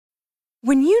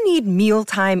When you need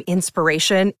mealtime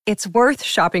inspiration, it's worth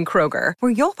shopping Kroger,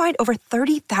 where you'll find over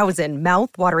 30,000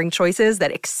 mouth-watering choices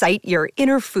that excite your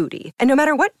inner foodie. And no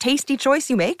matter what tasty choice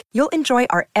you make, you'll enjoy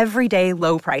our everyday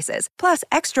low prices, plus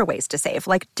extra ways to save,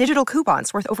 like digital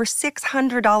coupons worth over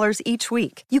 $600 each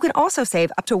week. You can also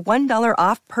save up to $1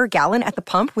 off per gallon at the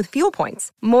pump with fuel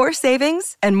points. More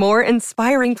savings and more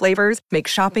inspiring flavors make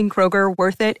shopping Kroger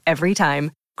worth it every time.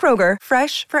 Kroger,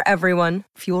 fresh for everyone.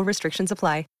 Fuel restrictions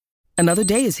apply. Another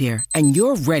day is here, and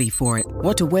you're ready for it.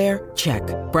 What to wear? Check.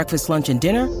 Breakfast, lunch, and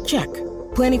dinner? Check.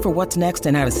 Planning for what's next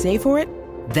and how to save for it?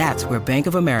 That's where Bank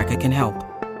of America can help.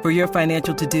 For your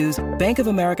financial to-dos, Bank of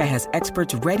America has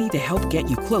experts ready to help get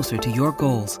you closer to your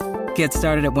goals. Get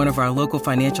started at one of our local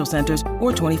financial centers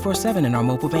or 24/7 in our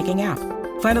mobile banking app.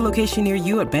 Find a location near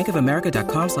you at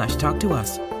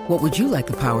bankofamerica.com/talktous. What would you like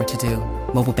the power to do?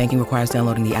 Mobile banking requires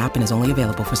downloading the app and is only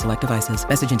available for select devices.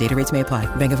 Message and data rates may apply.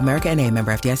 Bank of America N.A.,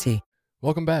 member FDIC.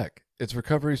 Welcome back. It's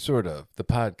Recovery Sort of, the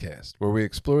podcast, where we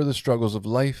explore the struggles of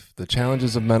life, the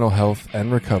challenges of mental health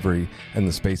and recovery, and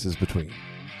the spaces between.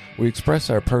 We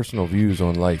express our personal views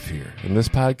on life here, and this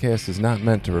podcast is not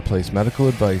meant to replace medical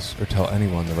advice or tell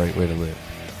anyone the right way to live.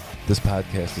 This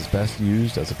podcast is best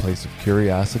used as a place of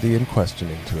curiosity and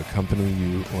questioning to accompany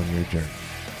you on your journey.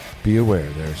 Be aware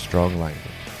there is strong language.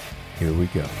 Here we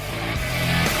go.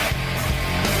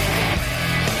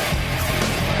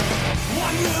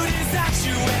 What mood is at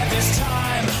you at this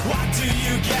time? Why do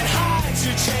you get high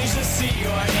to change the seat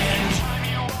you're in?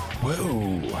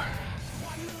 Whoa.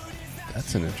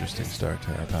 That's an interesting start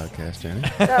to our podcast, Jenny.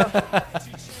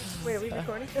 Wait, are we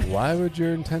recording? Why would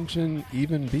your intention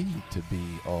even be to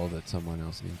be all that someone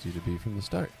else needs you to be from the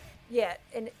start? Yeah,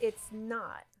 and it's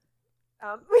not.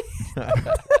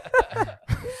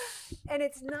 And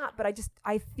it's not, but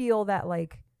I feel that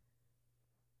like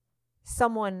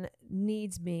someone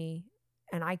needs me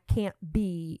and I can't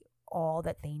be all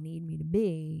that they need me to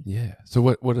be. Yeah. So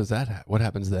what does that what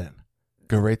happens then?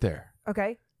 Go right there.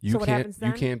 Okay. You so what happens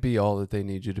then? You can't be all that they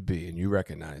need you to be, and you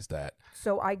recognize that.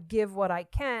 So I give what I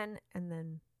can, and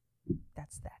then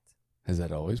that's that. Has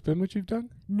that always been what you've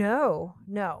done? No.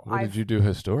 What did you do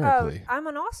historically? I'm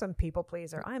an awesome people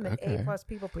pleaser. I'm an Okay. A+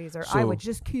 people pleaser. So- I would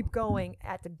just keep going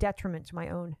at the detriment to my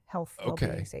own health,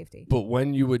 well-being, safety. But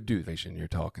when you would do the thing you're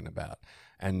talking about,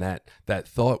 and that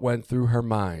thought went through her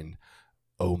mind,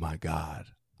 oh my God,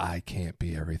 I can't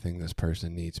be everything this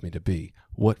person needs me to be.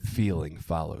 What feeling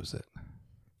follows it?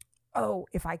 Oh,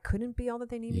 if I couldn't be all that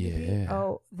they need me to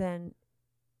be, then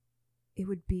it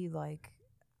would be like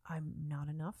I'm not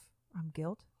enough. I'm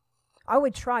guilt. I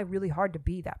would try really hard to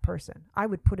be that person. I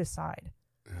would put aside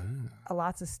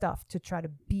lots of stuff to try to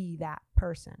be that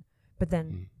person. But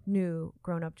then new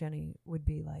grown-up Jenny would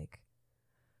be like,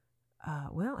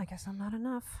 well, I guess I'm not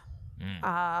enough.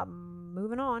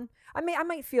 Moving on. I mean, I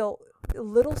might feel a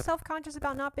little self-conscious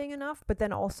about not being enough, but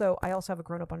then also I also have a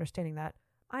grown-up understanding that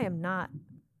I am not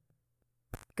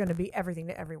going to be everything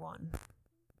to everyone.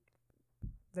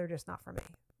 They're just not for me.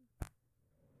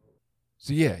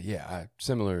 So yeah,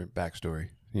 similar backstory,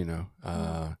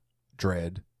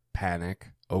 dread,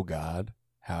 panic, oh God,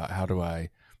 how do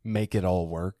I make it all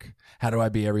work? How do I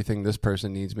be everything this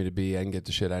person needs me to be and get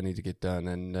the shit I need to get done,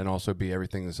 and then also be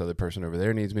everything this other person over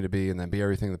there needs me to be, and then be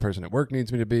everything the person at work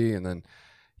needs me to be, and then,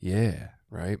 yeah,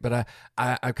 right? But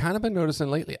I've kind of been noticing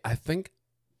lately, I think,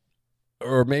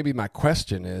 or maybe my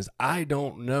question is, I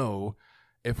don't know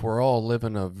if we're all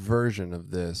living a version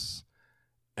of this.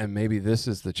 And maybe this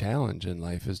is the challenge in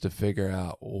life, is to figure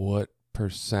out what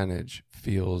percentage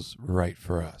feels right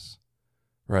for us,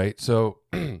 right? So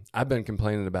I've been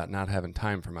complaining about not having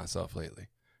time for myself lately,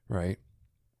 right?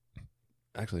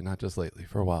 Actually, not just lately,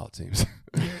 for a while it seems.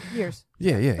 Years.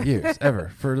 Yeah, years, ever,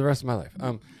 for the rest of my life.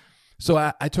 So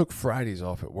I took Fridays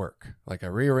off at work. Like I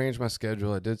rearranged my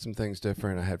schedule. I did some things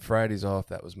different. I had Fridays off.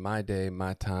 That was my day,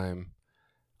 my time.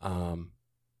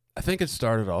 I think it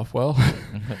started off well.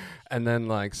 And then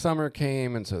like summer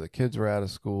came, and so the kids were out of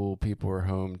school, people were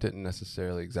home, didn't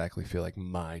necessarily exactly feel like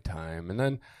my time. And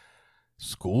then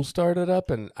school started up,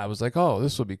 and I was like, oh,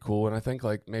 this will be cool. And I think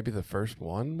like maybe the first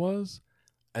one was.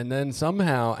 And then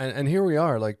somehow, and here we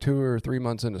are like 2 or 3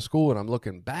 months into school, and I'm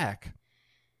looking back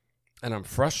and I'm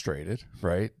frustrated,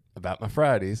 right, about my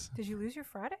Fridays. Did you lose your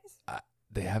Fridays?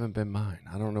 They haven't been mine.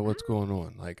 I don't know what's going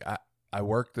on. Like I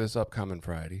worked this upcoming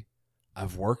Friday.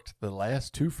 I've worked the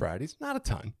last 2 Fridays, not a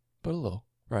ton, but a little,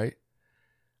 right?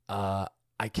 I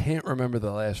can't remember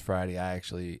the last Friday I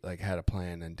actually like had a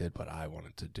plan and did what I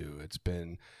wanted to do. It's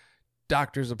been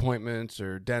doctor's appointments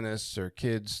or dentists or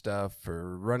kids stuff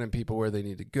or running people where they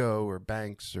need to go or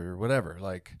banks or whatever.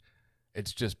 Like,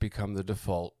 It's just become the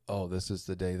default. Oh, this is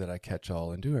the day that I catch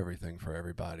all and do everything for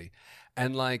everybody.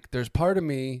 And like, there's part of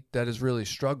me that is really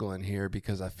struggling here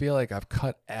because I feel like I've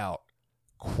cut out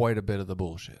quite a bit of the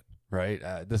bullshit, right?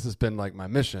 This has been like my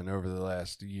mission over the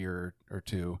last year or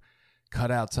two.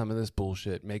 Cut out some of this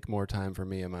bullshit, make more time for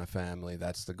me and my family.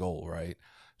 That's the goal, right?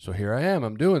 So here I am.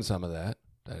 I'm doing some of that.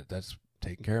 That's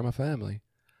taking care of my family.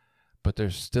 But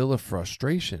there's still a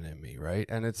frustration in me, right?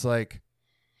 And it's like,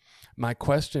 my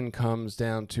question comes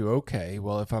down to, okay,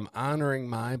 well, if I'm honoring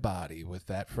my body with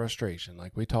that frustration,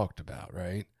 like we talked about,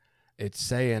 right? It's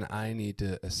saying I need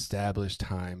to establish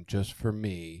time just for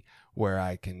me where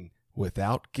I can,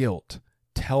 without guilt,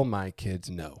 tell my kids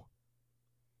no.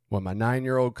 When my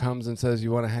 9-year-old comes and says,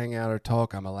 you want to hang out or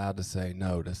talk, I'm allowed to say,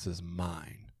 no, this is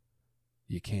mine.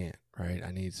 You can't, right?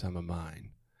 I need some of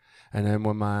mine. And then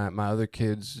when my other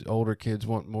kids, older kids,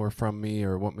 want more from me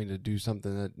or want me to do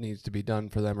something that needs to be done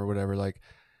for them or whatever, like,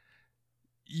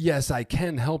 yes, I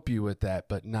can help you with that,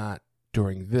 but not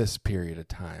during this period of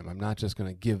time. I'm not just going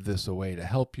to give this away to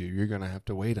help you. You're going to have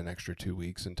to wait an extra 2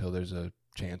 weeks until there's a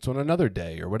chance on another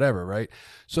day or whatever, right?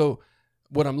 So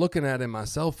what I'm looking at in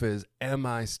myself is, am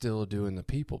I still doing the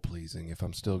people pleasing if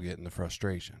I'm still getting the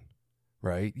frustration?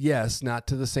 Right? Yes, not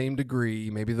to the same degree.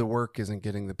 Maybe the work isn't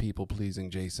getting the people-pleasing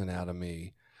Jason out of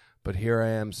me. But here I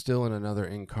am still in another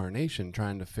incarnation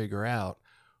trying to figure out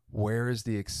where is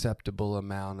the acceptable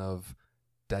amount of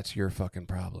that's your fucking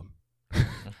problem.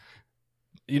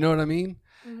 You know what I mean?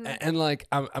 Mm-hmm. And like,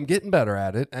 I'm getting better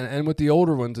at it. And with the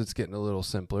older ones, it's getting a little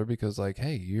simpler because like,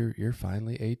 hey, you're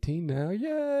finally 18 now.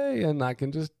 Yay. And I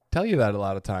can just tell you that a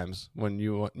lot of times when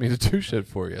you want me to do shit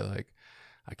for you. Like,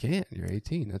 I can't. You're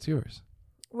 18. That's yours.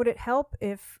 Would it help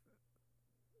if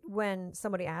when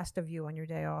somebody asked of you on your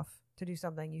day off to do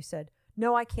something, you said,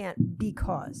 no, I can't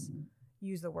because,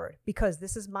 use the word, because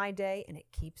this is my day and it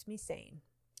keeps me sane?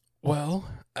 Well,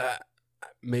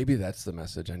 maybe that's the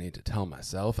message I need to tell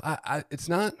myself. It's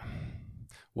not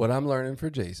what I'm learning for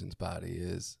Jason's body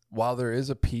is while there is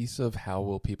a piece of how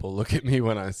will people look at me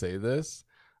when I say this,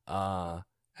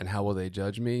 and how will they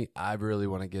judge me, I really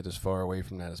want to get as far away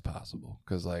from that as possible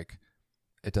because like,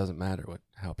 it doesn't matter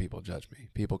how people judge me.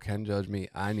 People can judge me.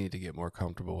 I need to get more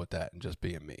comfortable with that and just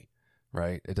being me,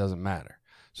 right? It doesn't matter.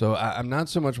 So I'm not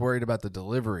so much worried about the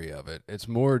delivery of it. It's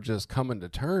more just coming to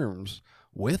terms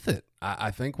with it. I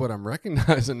think what I'm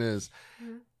recognizing is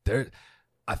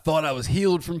I thought I was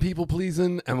healed from people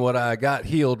pleasing, and what I got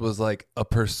healed was like a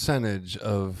percentage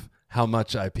of how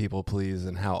much I people please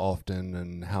and how often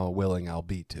and how willing I'll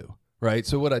be to, right?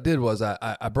 So what I did was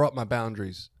I brought my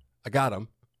boundaries. I got them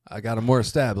more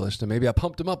established, and maybe I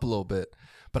pumped them up a little bit,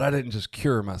 but I didn't just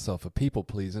cure myself of people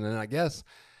pleasing. And I guess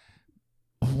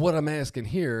what I'm asking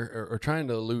here or trying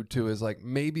to allude to is like,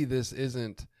 maybe this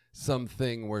isn't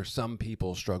something where some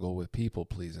people struggle with people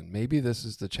pleasing. Maybe this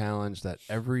is the challenge that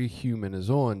every human is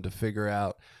on to figure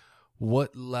out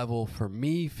what level for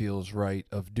me feels right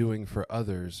of doing for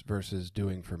others versus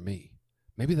doing for me.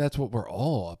 Maybe that's what we're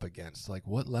all up against. Like,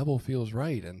 what level feels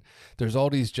right? And there's all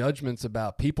these judgments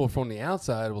about people from the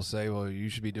outside will say, well, you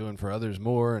should be doing for others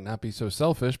more and not be so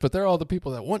selfish. But they're all the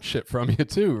people that want shit from you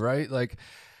too, right? Like,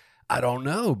 I don't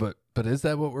know, but is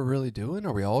that what we're really doing?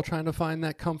 Are we all trying to find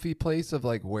that comfy place of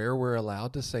like where we're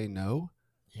allowed to say no?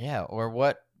 Yeah, or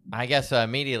what? I guess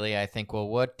immediately I think, well,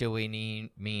 what do we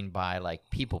mean by like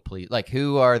people please? Like,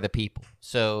 who are the people?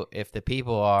 So if the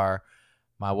people are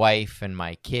my wife and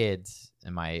my kids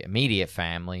and my immediate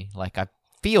family, like I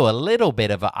feel a little bit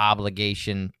of an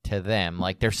obligation to them.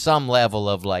 Like there's some level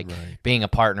of like being a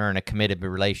partner in a committed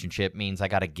relationship means I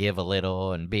got to give a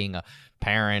little, and being a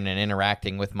parent and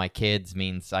interacting with my kids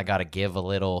means I got to give a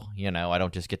little, you know, I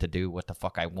don't just get to do what the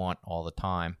fuck I want all the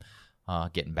time.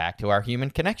 Getting back to our human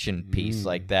connection piece,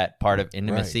 like that part of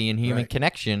intimacy and human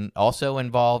connection also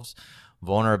involves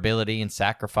vulnerability and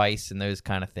sacrifice and those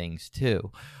kind of things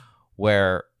too.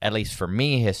 Where, at least for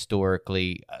me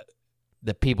historically,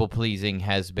 the people-pleasing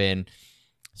has been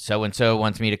so-and-so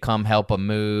wants me to come help them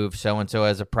move, so-and-so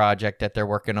has a project that they're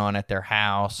working on at their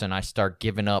house, and I start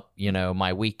giving up, you know,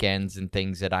 my weekends and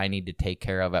things that I need to take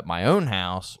care of at my own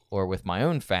house or with my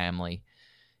own family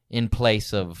in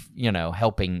place of, you know,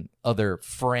 helping other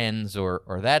friends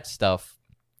or that stuff,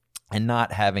 and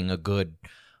not having a good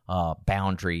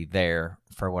boundary there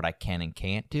for what I can and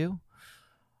can't do.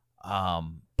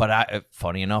 But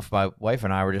funny enough, my wife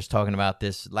and I were just talking about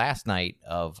this last night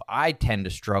I tend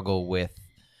to struggle with,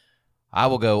 I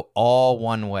will go all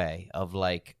one way of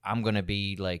like, I'm going to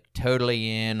be like totally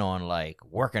in on like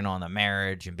working on the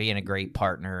marriage and being a great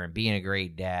partner and being a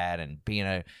great dad and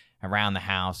being around the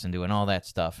house and doing all that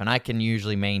stuff. And I can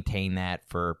usually maintain that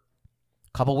for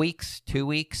a couple weeks, 2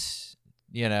 weeks,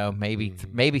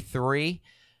 maybe 3.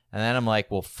 And then I'm like,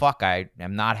 well, fuck, I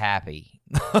am not happy.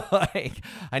 Like,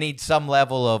 I need some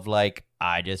level of like,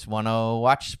 I just want to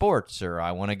watch sports, or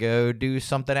I want to go do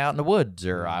something out in the woods,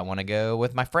 or I want to go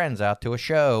with my friends out to a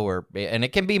show, and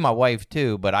it can be my wife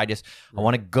too, but I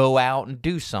want to go out and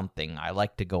do something. I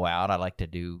like to go out. I like to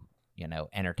do,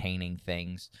 entertaining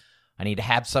things. I need to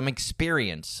have some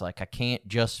experience. Like, I can't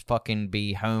just fucking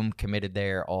be home committed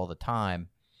there all the time.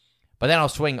 But then I'll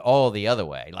swing all the other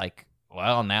way. Like,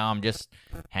 well, now I'm just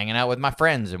hanging out with my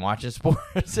friends and watching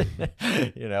sports.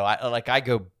 I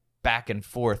go back and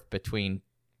forth between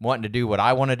wanting to do what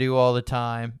I want to do all the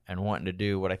time and wanting to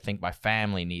do what I think my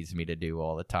family needs me to do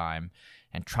all the time,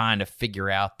 and trying to figure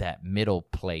out that middle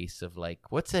place of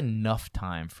like, what's enough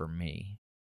time for me?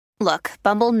 Look,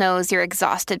 Bumble knows you're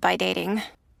exhausted by dating.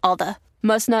 All the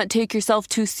must not take yourself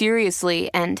too seriously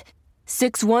and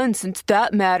 6'1" since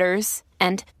that matters.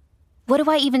 And what do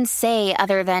I even say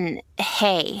other than,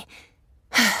 hey?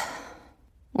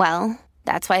 Well,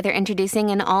 that's why they're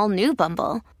introducing an all-new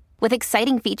Bumble, with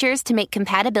exciting features to make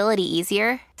compatibility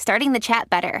easier, starting the chat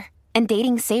better, and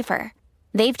dating safer.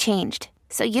 They've changed,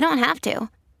 so you don't have to.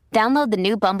 Download the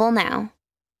new Bumble now.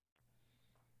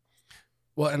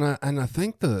 Well, and I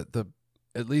think the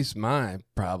at least my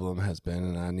problem has been,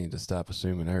 and I need to stop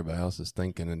assuming everybody else is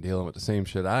thinking and dealing with the same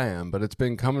shit I am, but it's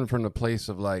been coming from the place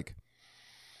of like,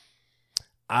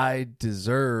 I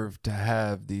deserve to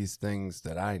have these things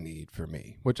that I need for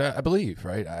me, which I believe,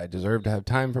 right? I deserve to have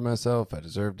time for myself. I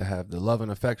deserve to have the love and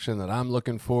affection that I'm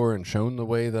looking for and shown the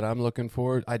way that I'm looking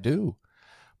for. I do.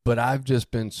 But I've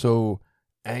just been so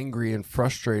angry and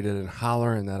frustrated and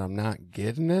hollering that I'm not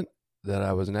getting it, that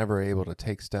I was never able to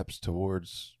take steps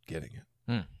towards getting it.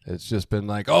 It's just been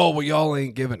like, oh, well, y'all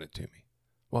ain't giving it to me.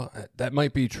 Well, that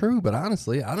might be true, but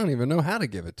honestly, I don't even know how to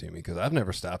give it to me because I've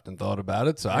never stopped and thought about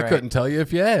it, so I couldn't tell you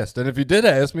if you asked. And if you did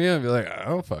ask me, I'd be like, I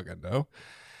don't fucking know.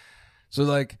 So,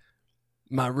 like,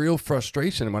 my real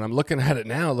frustration, when I'm looking at it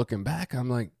now, looking back, I'm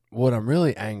like, what I'm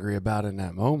really angry about in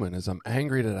that moment is I'm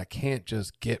angry that I can't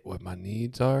just get what my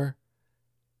needs are,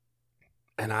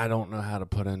 and I don't know how to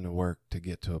put in the work to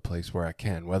get to a place where I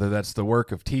can, whether that's the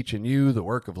work of teaching you, the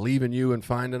work of leaving you and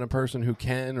finding a person who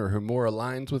can or who more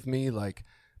aligns with me. Like,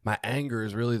 my anger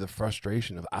is really the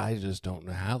frustration of I just don't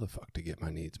know how the fuck to get my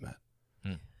needs met.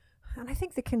 And I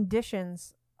think the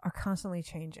conditions are constantly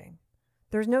changing.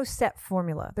 There's no set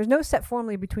formula. There's no set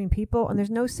formula between people, and there's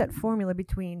no set formula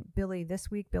between Billy this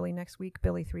week, Billy next week,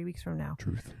 Billy 3 weeks from now.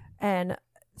 Truth. And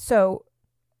so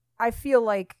I feel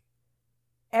like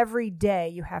every day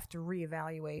you have to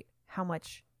reevaluate how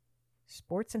much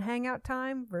sports and hangout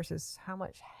time versus how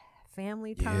much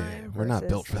family time. Yeah, we're not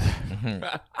built for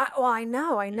that. I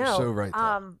know. You're so right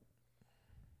there.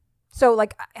 So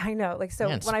like I know, like so.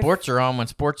 Yeah, when sports are on when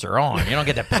sports are on. You don't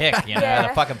get to pick.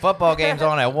 The fucking football game's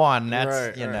on at 1.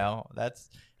 That's that's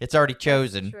it's already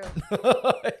chosen.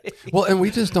 Well, and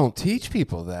we just don't teach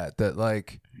people that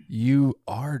like you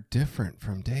are different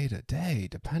from day to day,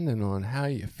 depending on how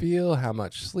you feel, how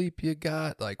much sleep you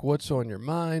got, like what's on your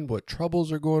mind, what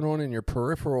troubles are going on in your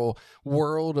peripheral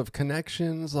world of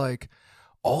connections. Like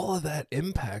all of that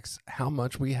impacts how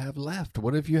much we have left.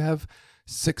 What if you have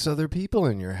 6 other people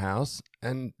in your house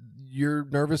and your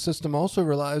nervous system also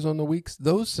relies on the weeks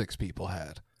those 6 people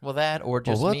had? Well, that or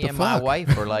just me and my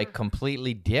wife are like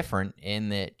completely different in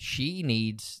that she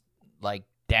needs like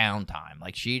downtime.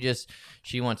 Like she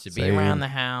wants to be around the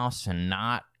house and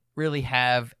not really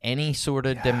have any sort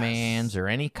of demands or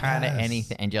any kind of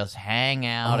anything, and just hang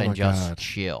out and just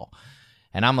chill.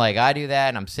 And I'm like, I do that,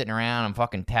 and I'm sitting around, I'm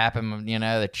fucking tapping,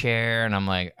 the chair, and I'm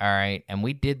like, all right. And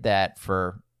we did that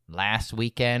for last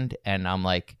weekend, and I'm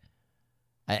like,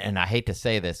 and I hate to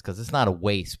say this because it's not a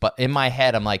waste, but in my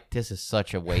head, I'm like, this is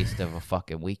such a waste of a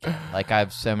fucking weekend. Like, I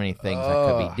have so many things I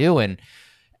could be doing.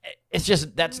 It's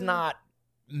just, that's not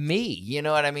me. You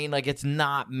know what I mean? Like, it's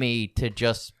not me to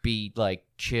just be like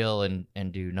chill and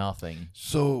do nothing.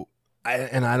 So,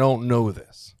 I don't know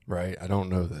this, right? I don't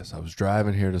know this. I was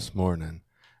driving here this morning,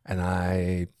 and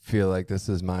I feel like this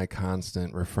is my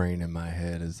constant refrain in my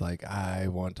head is like, I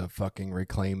want to fucking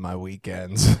reclaim my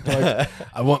weekends. Like,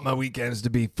 I want my weekends to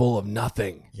be full of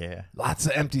nothing. Yeah. Lots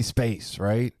of empty space,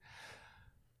 right?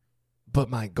 But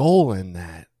my goal in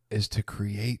that is to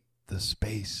create the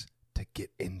space to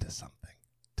get into something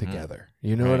together.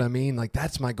 You know what I mean? Like,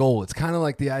 that's my goal. It's kind of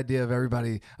like the idea of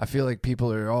everybody. I feel like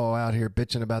people are all out here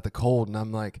bitching about the cold, and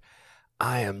I'm like,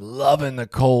 I am loving the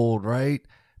cold, right?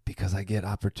 Because I get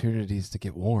opportunities to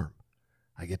get warm.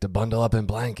 I get to bundle up in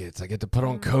blankets. I get to put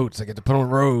on coats. I get to put on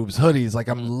robes, hoodies. Like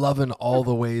I'm loving all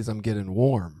the ways I'm getting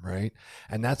warm, right?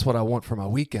 And that's what I want for my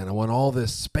weekend. I want all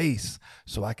this space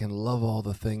so I can love all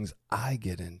the things I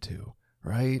get into,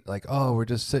 right? Like, oh, we're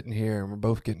just sitting here and we're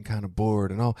both getting kind of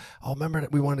bored. And oh, remember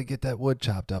that we wanted to get that wood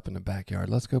chopped up in the backyard.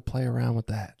 Let's go play around with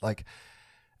that. Like,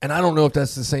 and I don't know if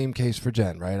that's the same case for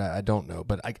Jen, right? I don't know.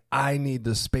 But I need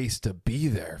the space to be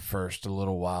there first a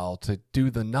little while to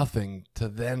do the nothing to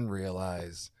then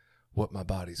realize what my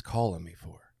body's calling me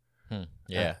for.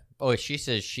 Yeah. Oh, she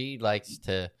says she likes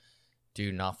to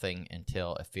do nothing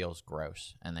until it feels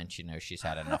gross. And then she knows she's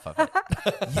had enough of it.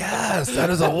 Yes, that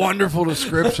is a wonderful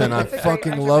description. I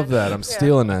fucking love that. I'm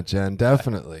stealing that, Jen.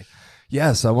 Definitely.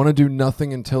 Yes, I want to do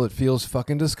nothing until it feels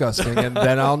fucking disgusting, and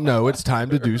then I'll know it's time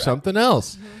to do something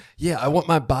else. Yeah, I want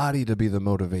my body to be the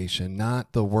motivation,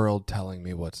 not the world telling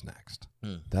me what's next.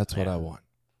 That's what I want.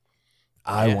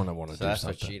 I want to do that's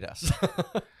something. That's what she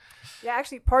does. Yeah,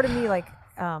 actually, part of me, like,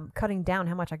 cutting down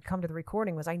how much I could come to the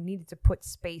recording was I needed to put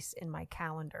space in my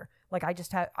calendar. Like, I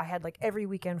had like every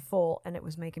weekend full, and it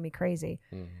was making me crazy.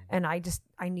 And I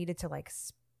needed to, like,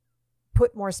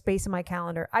 put more space in my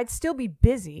calendar. I'd still be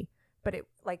busy, but it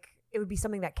would be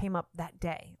something that came up that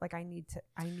day. Like I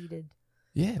needed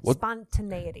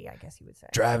spontaneity, I guess you would say.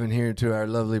 Driving here to our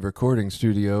lovely recording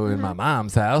studio in my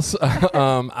mom's house,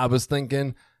 I was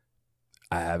thinking,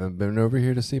 I haven't been over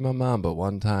here to see my mom but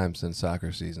one time since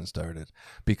soccer season started.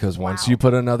 Because once you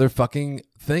put another fucking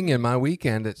thing in my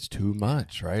weekend, it's too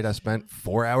much, right? I spent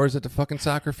 4 hours at the fucking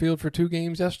soccer field for 2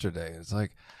 games yesterday. It's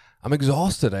like, I'm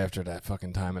exhausted after that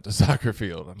fucking time at the soccer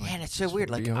field. I'm and it's so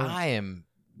weird. Like, I am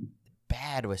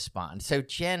bad with spontaneity. So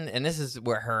Jen, and this is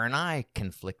where her and I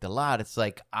conflict a lot. It's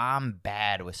like I'm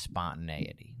bad with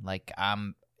spontaneity. Like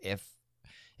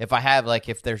if I have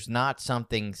if there's not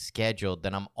something scheduled,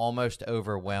 then I'm almost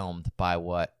overwhelmed by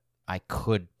what I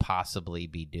could possibly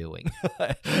be doing.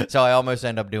 So I almost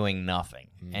end up doing nothing.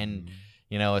 And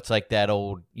it's like that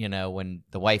old, when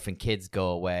the wife and kids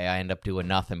go away, I end up doing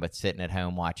nothing but sitting at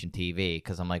home watching TV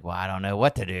because I'm like, well, I don't know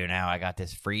what to do now. I got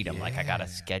this freedom. Like, I got to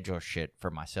schedule shit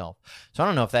for myself. So I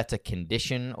don't know if that's a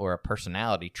condition or a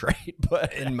personality trait,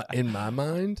 but in my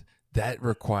mind, that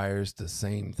requires the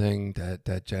same thing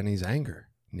that Jenny's anger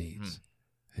needs.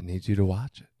 It needs you to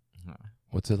watch it.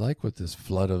 What's it like with this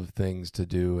flood of things to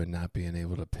do and not being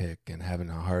able to pick and having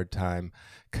a hard time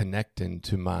connecting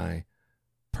to my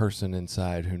person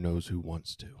inside who knows who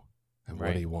wants to and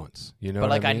what he wants, but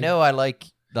what I mean? I know I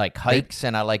like hikes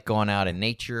and I like going out in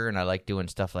nature and I like doing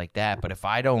stuff like that, but if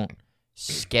I don't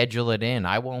schedule it in,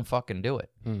 I won't fucking do it.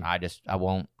 I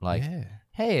won't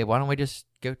hey, why don't we just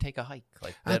go take a hike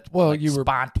like that? You were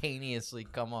spontaneously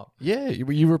come up.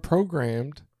 You were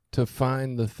programmed to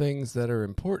find the things that are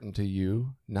important to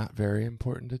you not very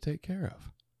important to take care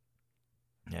of.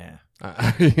 Yeah.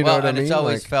 You know what I mean? It's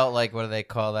always felt like, what do they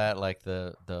call that? Like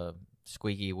the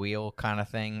squeaky wheel kind of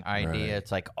thing idea. Right.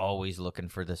 It's like always looking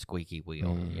for the squeaky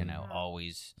wheel,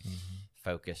 always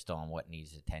focused on what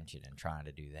needs attention and trying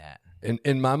to do that.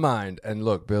 In my mind, and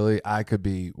look, Billy, I could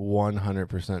be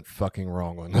 100% fucking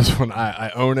wrong on this one.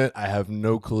 I own it. I have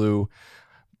no clue.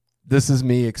 This is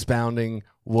me expounding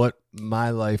what my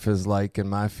life is like and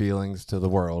my feelings to the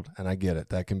world, and I get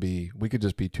it. We could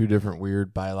just be 2 different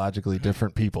weird, biologically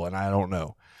different people, and I don't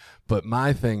know. But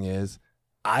my thing is,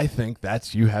 I think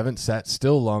that's you haven't sat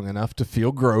still long enough to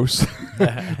feel gross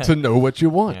to know what you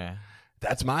want. Yeah.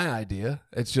 That's my idea.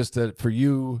 It's just that for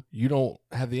you, you don't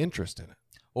have the interest in it.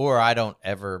 Or I don't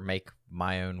ever make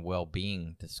my own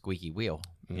well-being the squeaky wheel.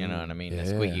 You know what I mean? Yeah. The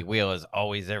squeaky wheel is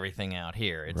always everything out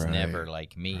here. It's never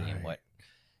like me and what,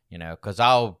 because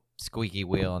I'll squeaky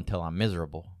wheel until I'm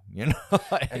miserable,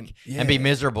 and be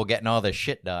miserable getting all this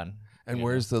shit done. And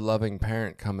where's the loving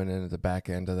parent coming in at the back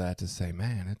end of that to say,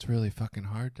 man, it's really fucking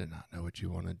hard to not know what you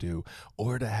want to do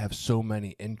or to have so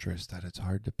many interests that it's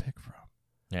hard to pick from.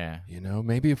 Yeah.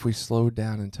 Maybe if we slowed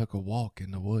down and took a walk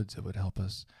in the woods, it would help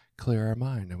us clear our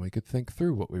mind and we could think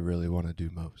through what we really want to do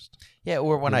most. Yeah,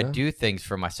 or when I do things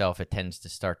for myself, it tends to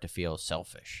start to feel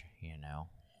selfish,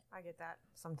 I get that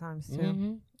sometimes too.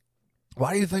 Mm-hmm.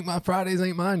 Why do you think my Fridays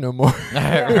ain't mine no more?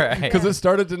 Because it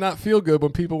started to not feel good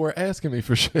when people were asking me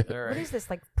for shit. Right. What is this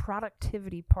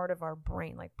productivity part of our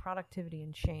brain? Like productivity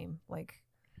and shame, part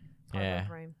of our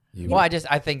brain. Well,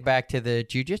 I think back to the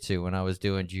jiu-jitsu when I was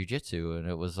doing jiu-jitsu, and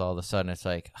it was all of a sudden it's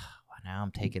like, why now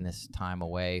I'm taking this time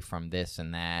away from this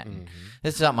and that. And Mm-hmm.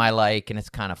 this is something I like, and it's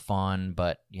kind of fun,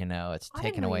 but it's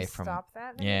taken away from. Stop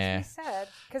that. That Yeah. makes me sad.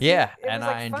 'Cause Yeah, it and was,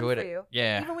 like, I fun enjoyed for it. you.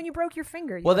 Yeah. Even when you broke your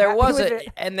finger. You Well, were there happy was with a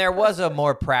it. and there was a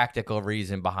more practical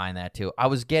reason behind that too. I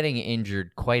was getting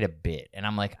injured quite a bit, and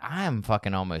I'm like, I am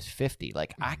fucking almost 50.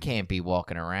 Like, I can't be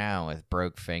walking around with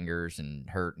broke fingers and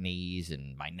hurt knees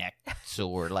and my neck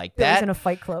sore like It was that. in a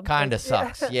fight club. Kind of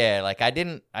Like, sucks. Yeah, like I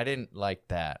didn't like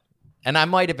that. And I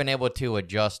might have been able to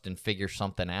adjust and figure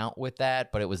something out with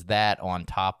that, but it was that on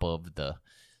top of the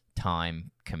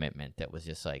time commitment that was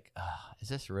just like, is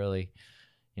this really,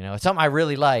 it's something I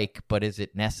really like, but is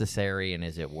it necessary and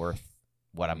is it worth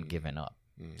what I'm giving up?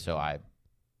 So I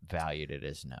valued it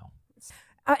as no.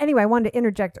 Anyway, I wanted to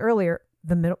interject earlier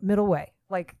the middle way.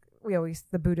 Like we always,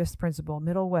 the Buddhist principle,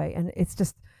 middle way. And it's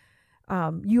just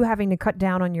you having to cut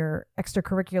down on your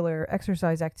extracurricular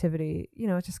exercise activity,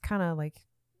 it's just kind of like,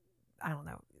 I don't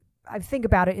know. I think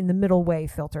about it in the middle way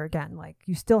filter again. Like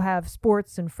you still have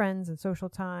sports and friends and social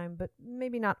time, but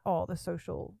maybe not all the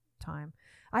social time.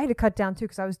 I had to cut down too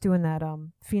because I was doing that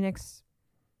Phoenix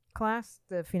class,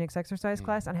 the Phoenix exercise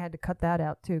class, and I had to cut that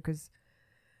out too because,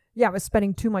 I was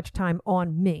spending too much time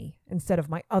on me instead of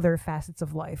my other facets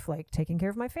of life, like taking care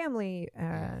of my family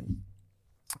and,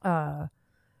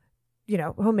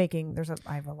 homemaking.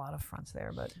 I have a lot of fronts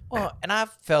there, but. Well, and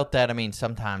I've felt that,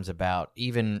 sometimes about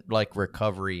even like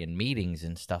recovery and meetings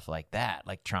and stuff like that,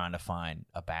 like trying to find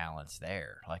a balance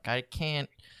there. Like I can't,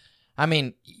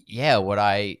 would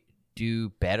I do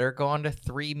better going to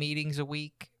 3 meetings a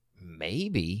week?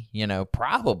 Maybe,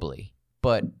 probably.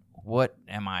 But what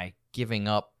am I giving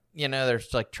up?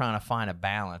 There's like trying to find a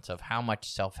balance of how much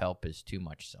self-help is too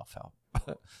much self-help.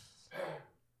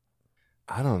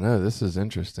 I don't know. This is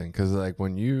interesting because, like,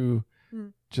 when you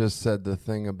just said the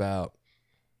thing about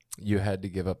you had to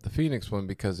give up the Phoenix one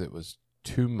because it was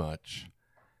too much,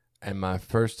 and my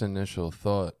first initial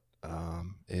thought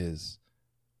is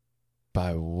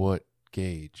by what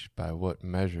gauge, by what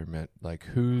measurement, like,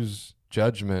 whose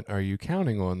judgment are you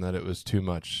counting on that it was too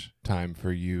much time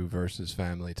for you versus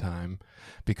family time?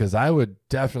 Because I would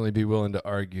definitely be willing to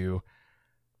argue,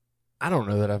 I don't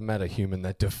know that I've met a human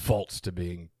that defaults to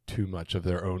being too much of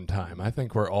their own time. I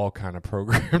think we're all kind of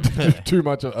programmed to do too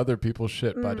much of other people's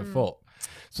shit by default.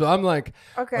 So I'm like,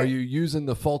 Okay. Are you using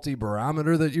the faulty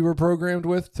barometer that you were programmed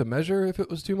with to measure if it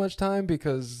was too much time?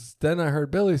 Because then I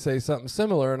heard Billy say something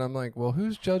similar, and I'm like, well,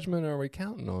 whose judgment are we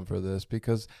counting on for this?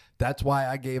 Because that's why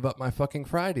I gave up my fucking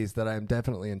Fridays that I am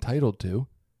definitely entitled to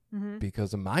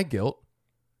because of my guilt.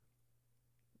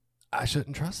 I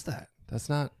shouldn't trust that. That's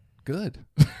not good.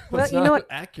 Well, That's you know not what?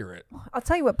 accurate. I'll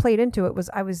tell you what played into it was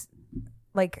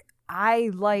I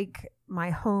like my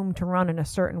home to run in a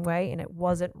certain way, and it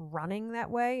wasn't running that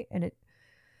way, and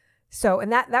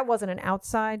that wasn't an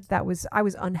outside. I was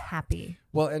unhappy.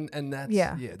 Well, and that's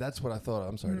Yeah. that's what I thought.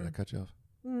 I'm sorry, did I cut you off?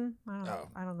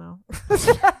 I don't know.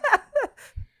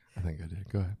 I think I did.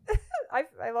 Go ahead.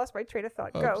 I lost my train of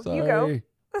thought. Oh, Go, sorry. you go.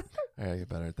 I gotta get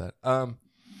better at that.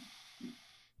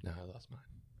 No, I lost mine.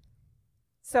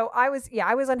 So I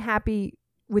was unhappy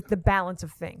with the balance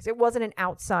of things. It wasn't an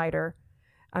outsider.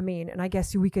 And I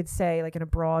guess we could say, like, in a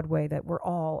broad way, that we're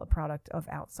all a product of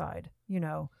outside,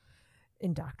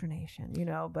 indoctrination,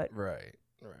 but Right.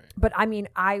 but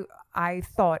I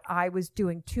thought I was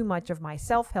doing too much of my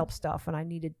self-help stuff, and I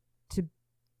needed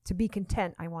to be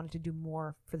content. I wanted to do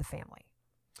more for the family.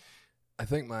 I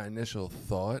think my initial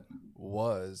thought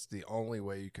was the only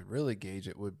way you could really gauge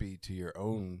it would be to your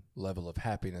own level of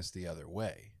happiness the other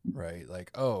way, right? Like,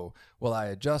 oh, well, I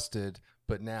adjusted,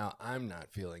 but now I'm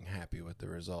not feeling happy with the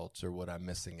results or what I'm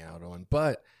missing out on.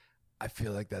 But I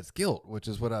feel like that's guilt, which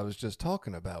is what I was just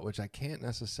talking about, which I can't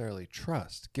necessarily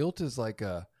trust. Guilt is like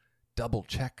a double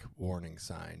check warning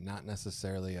sign, not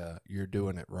necessarily a you're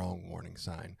doing it wrong warning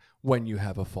sign when you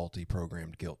have a faulty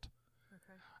programmed guilt.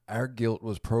 Our guilt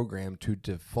was programmed to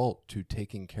default to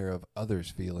taking care of others'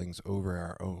 feelings over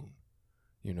our own.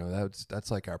 That's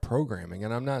like our programming.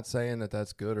 And I'm not saying that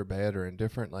that's good or bad or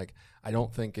indifferent. Like, I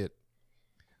don't think it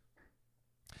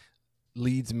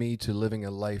leads me to living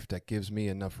a life that gives me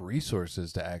enough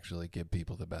resources to actually give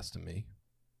people the best of me.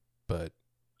 But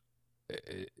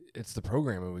it's the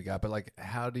programming we got. But, like,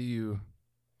 how do you...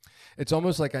 It's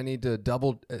almost like I need to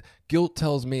guilt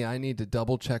tells me I need to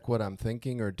double check what I'm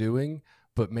thinking or doing,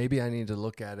 but maybe I need to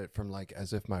look at it from, like,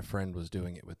 as if my friend was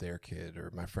doing it with their kid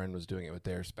or my friend was doing it with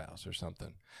their spouse or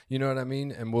something. You know what I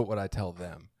mean? And what would I tell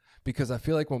them? Because I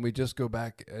feel like when we just go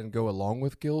back and go along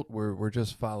with guilt, we're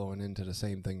just following into the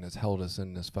same thing that's held us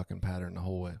in this fucking pattern the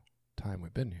whole time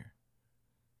we've been here.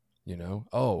 You know,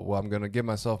 oh, well, I'm going to give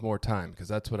myself more time because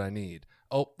that's what I need.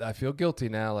 Oh, I feel guilty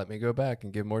now. Let me go back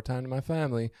and give more time to my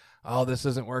family. Oh, this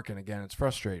isn't working again. It's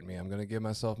frustrating me. I'm going to give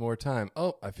myself more time.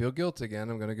 Oh, I feel guilt again.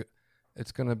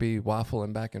 It's going to be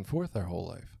waffling back and forth our whole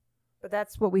life. But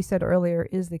that's what we said earlier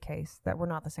is the case, that we're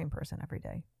not the same person every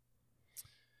day.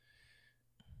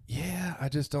 Yeah, I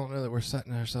just don't know that we're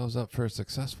setting ourselves up for a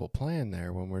successful plan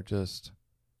there when we're just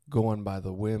going by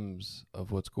the whims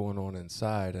of what's going on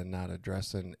inside and not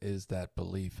addressing, is that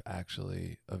belief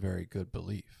actually a very good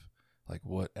belief? Like,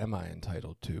 what am I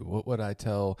entitled to? What would I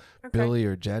tell Billy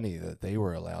or Jenny that they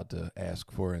were allowed to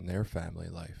ask for in their family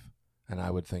life? And I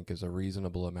would think is a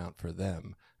reasonable amount for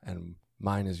them. And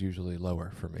mine is usually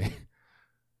lower for me.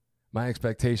 My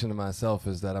expectation of myself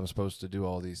is that I'm supposed to do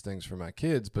all these things for my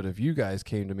kids. But if you guys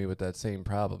came to me with that same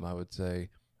problem, I would say,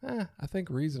 I think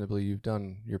reasonably you've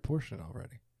done your portion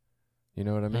already. You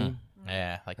know what I mean?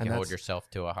 Yeah, like you hold yourself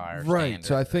to a higher right. standard.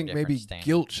 So I think maybe standard.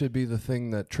 Guilt should be the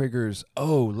thing that triggers,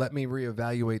 let me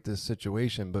reevaluate this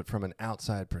situation, but from an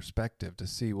outside perspective to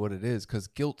see what it is. Because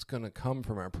guilt's going to come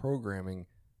from our programming,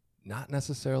 not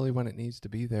necessarily when it needs to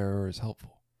be there or is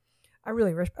helpful. I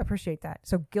really appreciate that.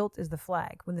 So guilt is the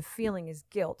flag. When the feeling is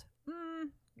guilt,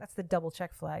 that's the double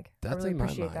check flag. That's I really in my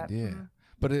appreciate mind, that. yeah.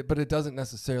 But it doesn't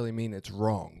necessarily mean it's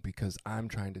wrong because I'm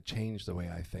trying to change the way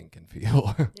I think and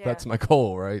feel. Yeah. That's my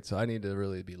goal, right? So I need to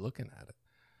really be looking at it.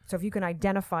 So if you can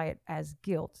identify it as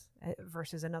guilt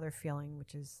versus another feeling,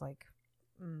 which is like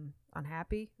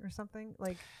unhappy or something,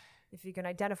 like if you can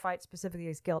identify it specifically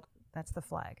as guilt, that's the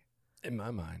flag. In my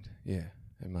mind, yeah,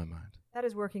 in my mind. That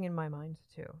is working in my mind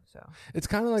too. So it's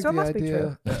kind of like so the it must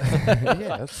idea. Be true.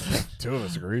 Yeah, that's, two of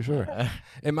us agree, sure.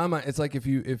 In my mind, it's like if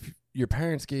your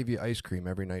parents gave you ice cream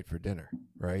every night for dinner,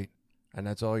 right? And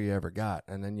that's all you ever got.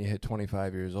 And then you hit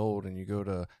 25 years old and you go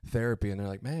to therapy and they're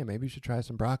like, man, maybe you should try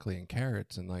some broccoli and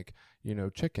carrots and like,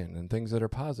 chicken and things that are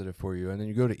positive for you. And then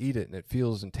you go to eat it and it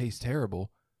feels and tastes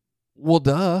terrible. Well,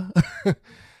 duh.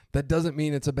 That doesn't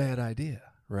mean it's a bad idea,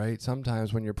 right?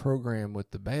 Sometimes when you're programmed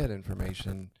with the bad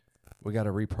information, we got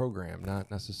to reprogram, not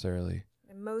necessarily.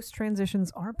 And most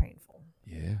transitions are painful.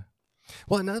 Yeah.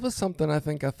 Well, and that was something I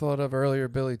think I thought of earlier,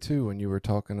 Billy, too, when you were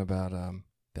talking about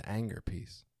the anger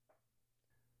piece.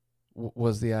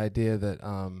 Was the idea that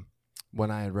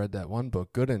when I had read that one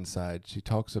book, Good Inside, she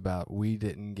talks about we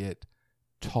didn't get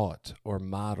taught or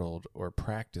modeled or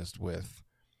practiced with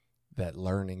that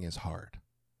learning is hard.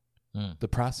 The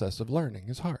process of learning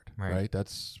is hard, right?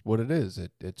 That's what it is.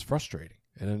 It's frustrating.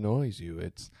 It annoys you.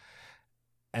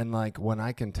 And like when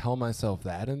I can tell myself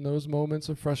that in those moments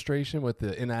of frustration with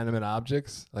the inanimate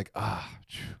objects, like,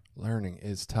 learning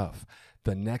is tough.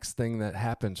 The next thing that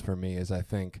happens for me is I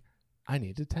think, I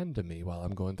need to tend to me while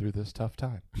I'm going through this tough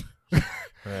time.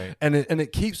 Right. And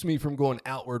it keeps me from going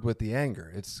outward with the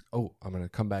anger. It's, I'm going to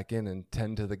come back in and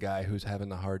tend to the guy who's having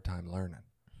the hard time learning,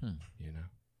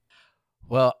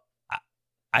 Well,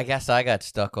 I guess I got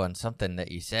stuck on something that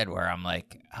you said where I'm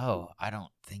like, I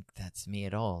don't think that's me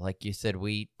at all. Like you said,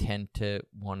 we tend to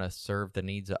want to serve the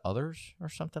needs of others or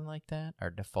something like that. Our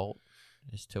default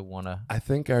is to want to. I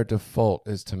think our default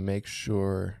is to make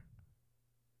sure,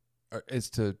 or is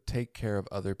to take care of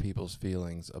other people's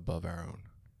feelings above our own.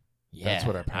 Yeah, that's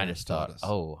what our parents taught us.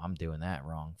 I'm doing that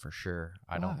wrong for sure.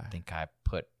 I don't think I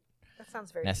put that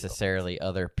sounds very necessarily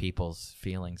other people's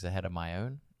feelings ahead of my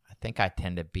own. I think I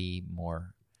tend to be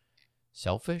more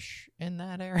selfish in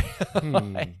that area.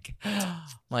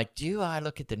 like, do I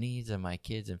look at the needs of my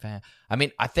kids and family? I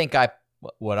mean, I think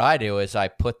what I do is I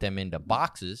put them into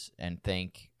boxes and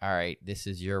think, all right, this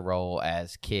is your role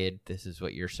as kid. This is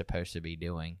what you're supposed to be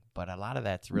doing. But a lot of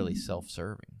that's really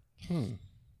self-serving.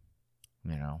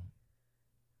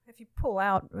 If you pull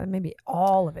out maybe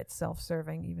all of it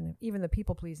self-serving, even the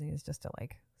people pleasing is just to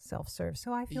like self-serve.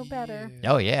 So I feel better.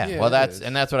 Oh yeah. Well, that's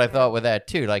what I thought with that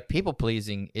too. Like people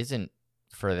pleasing isn't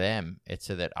for them; it's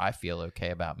so that I feel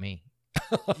okay about me.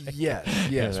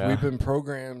 Yes. We've been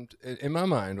programmed in my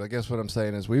mind. I guess what I'm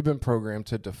saying is we've been programmed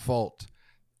to default.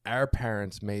 Our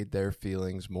parents made their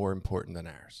feelings more important than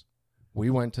ours. We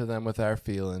went to them with our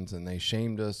feelings, and they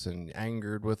shamed us and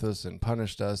angered with us and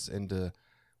punished us into.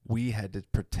 We had to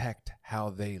protect how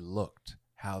they looked,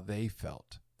 how they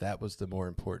felt. That was the more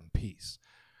important piece.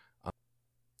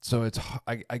 So it's,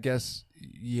 I guess,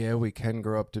 we can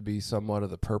grow up to be somewhat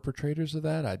of the perpetrators of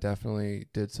that. I definitely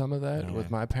did some of that with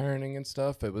my parenting and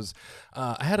stuff. It was,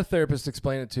 I had a therapist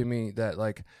explain it to me that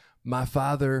like my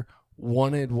father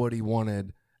wanted what he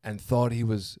wanted and thought he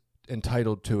was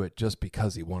entitled to it just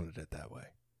because he wanted it that way,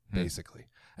 basically.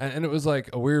 And it was like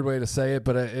a weird way to say it,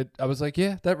 but I was like,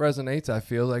 yeah, that resonates. I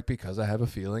feel like because I have a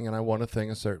feeling and I want a thing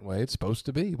a certain way, it's supposed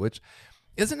to be, which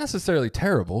isn't necessarily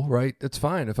terrible, right? It's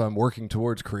fine if I'm working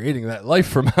towards creating that life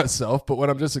for myself, but when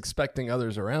I'm just expecting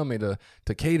others around me to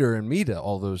cater and meet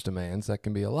all those demands, that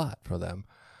can be a lot for them.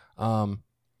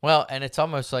 Well, and it's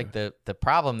almost like the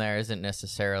problem there isn't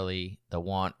necessarily the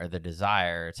want or the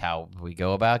desire. It's how we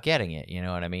go about getting it. You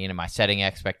know what I mean? Am I setting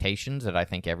expectations that I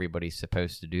think everybody's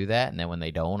supposed to do that, and then when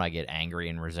they don't, I get angry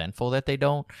and resentful that they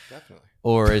don't? Definitely.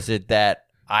 Or is it that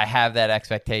I have that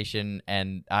expectation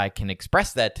and I can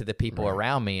express that to the people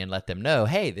around me and let them know,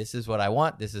 hey, this is what I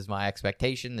want. This is my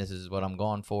expectation. This is what I'm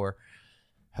going for.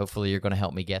 Hopefully you're going to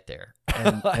help me get there.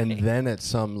 And then at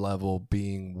some level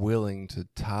being willing to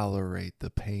tolerate the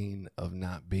pain of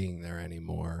not being there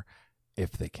anymore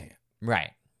if they can't.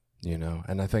 Right. You know,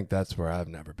 and I think that's where I've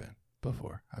never been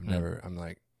before. I'm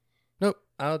like, nope,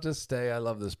 I'll just stay. I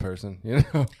love this person, you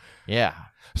know? Yeah.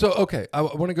 So, okay, I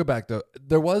want to go back, though.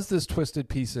 There was this twisted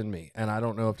piece in me, and I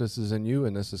don't know if this is in you,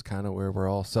 and this is kind of where we're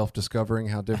all self-discovering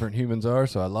how different humans are,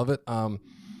 so I love it.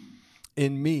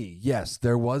 In me, yes,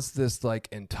 there was this, like,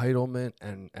 entitlement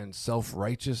and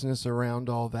self-righteousness around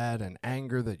all that, and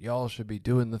anger that y'all should be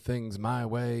doing the things my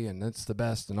way, and it's the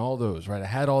best, and all those, right? I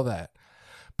had all that.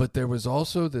 But there was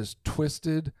also this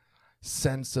twisted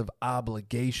sense of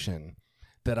obligation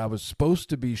that I was supposed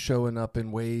to be showing up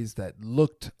in ways that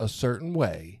looked a certain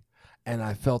way, and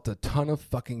I felt a ton of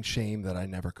fucking shame that I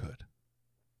never could.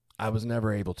 I was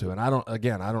never able to. And I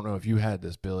don't know if you had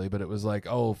this, Billy, but it was like,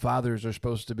 oh, fathers are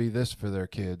supposed to be this for their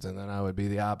kids, and then I would be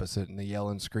the opposite and the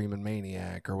yelling, screaming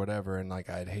maniac or whatever, and like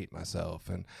I'd hate myself.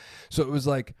 And so it was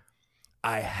like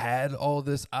I had all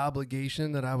this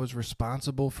obligation that I was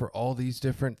responsible for all these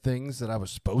different things that I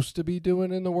was supposed to be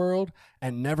doing in the world,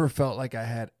 and never felt like I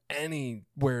had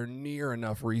anywhere near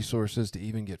enough resources to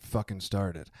even get fucking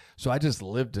started. So I just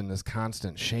lived in this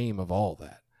constant shame of all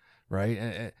that, right?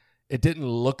 And it didn't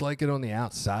look like it on the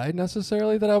outside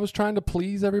necessarily that I was trying to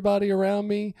please everybody around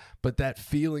me, but that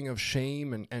feeling of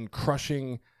shame and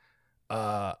crushing,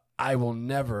 I will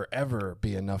never, ever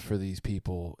be enough for these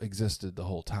people existed the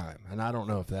whole time. And I don't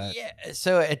know if that... Yeah,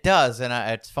 so it does. And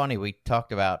it's funny. We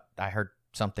talked about... I heard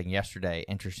something yesterday,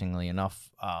 interestingly enough,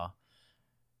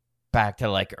 back to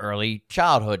like early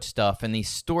childhood stuff and these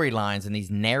storylines and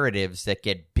these narratives that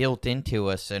get built into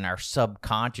us in our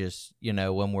subconscious, you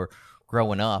know, when we're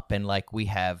growing up. And like we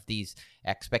have these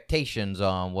expectations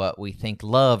on what we think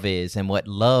love is and what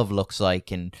love looks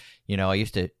like. And, you know, I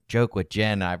used to joke with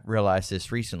Jen, I realized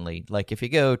this recently, like if you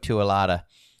go to a lot of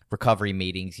recovery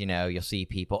meetings, you know, you'll see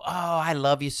people, oh, I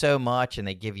love you so much, and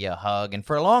they give you a hug. And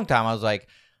for a long time I was like,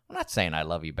 I'm not saying I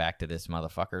love you back to this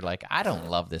motherfucker. Like, I don't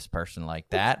love this person like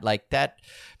that. Like that,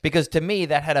 because to me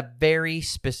that had a very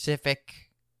specific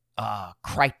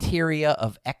criteria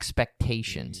of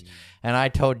expectations. And I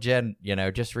told Jen, you know,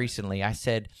 just recently, I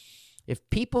said, if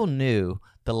people knew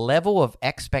the level of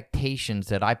expectations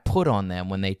that I put on them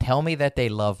when they tell me that they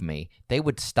love me, they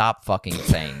would stop fucking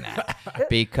saying that.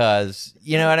 Because,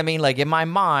 you know what I mean? Like in my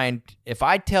mind, if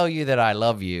I tell you that I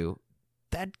love you,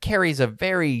 that carries a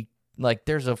very, like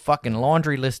there's a fucking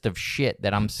laundry list of shit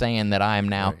that I'm saying that I am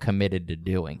now committed to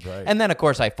doing. Right. And then of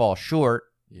course I fall short,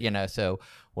 you know, so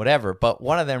whatever. But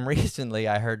one of them recently,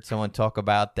 I heard someone talk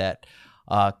about that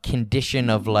condition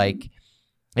of like,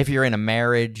 if you're in a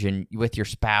marriage and with your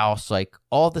spouse, like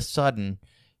all of a sudden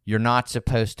you're not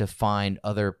supposed to find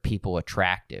other people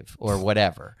attractive or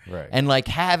whatever. Right. And like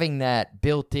having that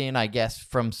built in, I guess,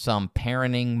 from some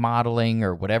parenting modeling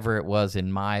or whatever it was in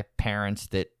my parents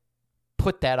that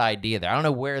put that idea there. I don't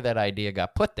know where that idea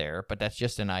got put there, but that's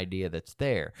just an idea that's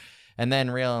there. And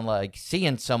then really like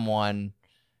seeing someone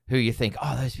who you think,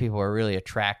 oh, those people are really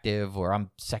attractive, or I'm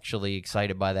sexually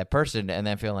excited by that person, and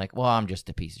then feeling like, well, I'm just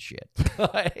a piece of shit.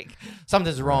 Like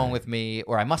something's wrong with me,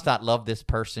 or I must not love this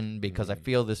person because I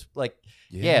feel this, like,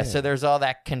 so there's all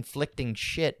that conflicting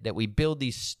shit that we build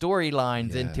these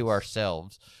storylines into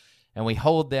ourselves, and we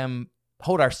hold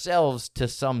ourselves to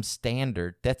some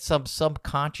standard that's some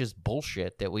subconscious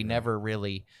bullshit that we never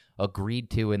really agreed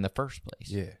to in the first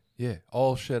place. Yeah,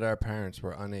 all shit our parents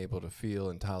were unable to feel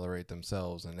and tolerate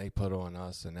themselves, and they put on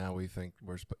us, and now we think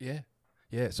we're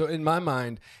So in my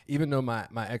mind, even though my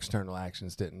external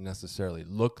actions didn't necessarily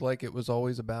look like it was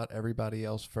always about everybody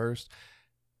else first,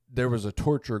 there was a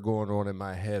torture going on in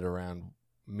my head around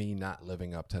me not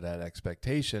living up to that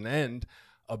expectation, and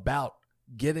about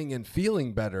getting and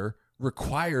feeling better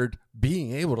required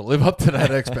being able to live up to that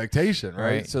expectation,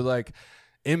 right? So like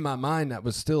in my mind, that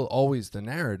was still always the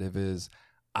narrative is,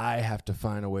 I have to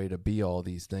find a way to be all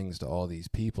these things to all these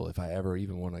people if I ever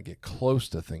even want to get close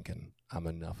to thinking I'm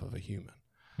enough of a human.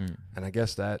 And I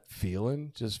guess that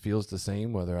feeling just feels the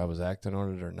same whether I was acting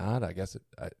on it or not. I guess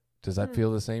Does that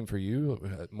feel the same for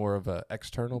you? More of a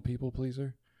external people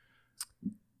pleaser?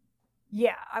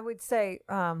 Yeah, I would say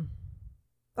a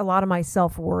lot of my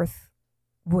self-worth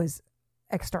was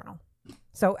external.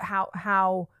 So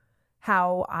how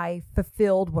I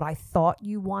fulfilled what I thought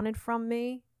you wanted from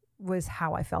me was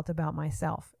how I felt about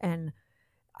myself. And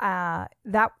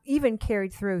that even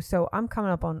carried through. So I'm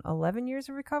coming up on 11 years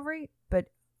of recovery, but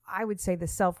I would say the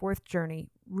self-worth journey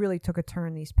really took a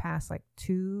turn these past like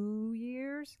 2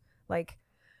 years. Like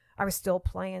I was still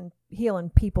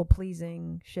healing people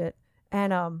pleasing shit.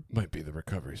 And might be the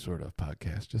recovery sort of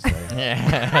podcast, just saying.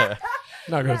 Yeah.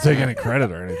 Not going to take any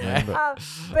credit or anything.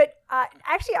 But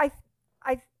actually,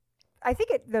 I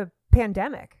think the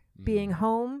pandemic, being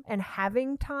home and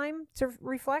having time to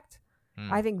reflect,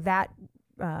 I think that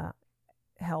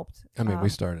helped. I mean, we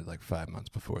started like 5 months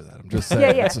before that. I'm just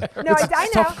saying. Yeah. No, I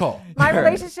know. Tough call. My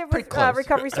relationship with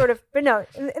recovery sort of, but no,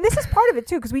 and this is part of it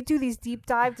too, because we do these deep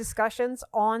dive discussions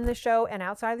on the show and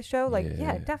outside the show. Like,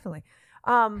 yeah definitely.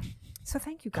 So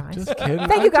thank you guys. Just kidding.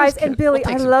 Thank you guys. And Billy,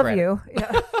 I love credit. you.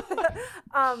 Yeah.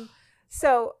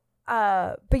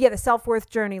 But yeah, the self-worth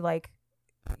journey, like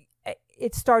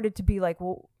it started to be like,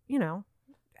 well, you know,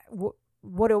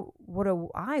 what do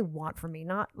I want from me?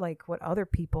 Not like what other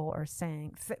people are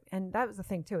saying. And that was the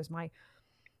thing too, is my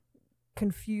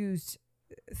confused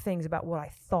things about what I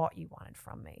thought you wanted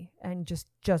from me, and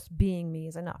just being me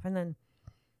is enough. And then,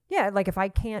 yeah, like if I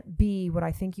can't be what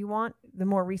I think you want, the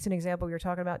more recent example we were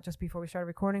talking about just before we started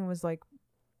recording was like,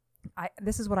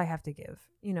 this is what I have to give,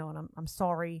 you know, and I'm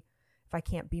sorry if I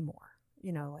can't be more,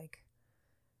 you know, like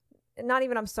not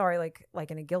even I'm sorry,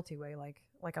 like in a guilty way, like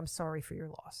I'm sorry for your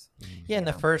loss. Yeah, and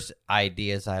the first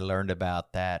ideas I learned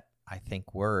about that, I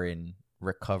think, were in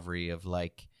recovery of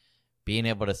like being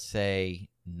able to say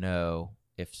no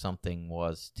if something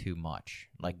was too much.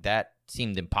 Like that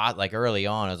seemed impossible. Like early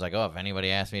on, I was like, oh, if anybody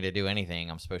asks me to do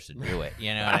anything, I'm supposed to do it.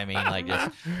 You know what I mean? Like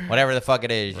just whatever the fuck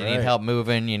it is. You need help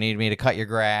moving. You need me to cut your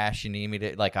grass. You need me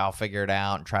to, like, I'll figure it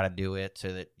out and try to do it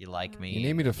so that you like me. You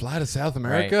need me to fly to South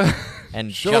America? Right.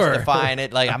 And sure. Justifying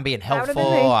it. Like I'm being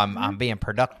helpful. I'm being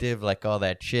productive, like all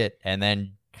that shit. And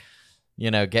then, you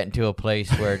know, getting to a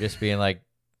place where just being like,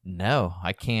 no,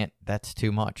 I can't. That's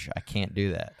too much. I can't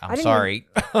do that. I'm sorry.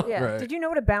 Yeah. Right. Did you know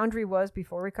what a boundary was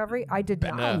before recovery? I did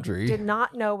not. Boundary? Did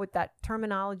not know what that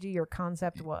terminology or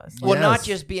concept was. Well, Yes. not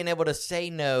just being able to say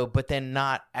no, but then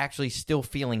not actually still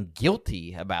feeling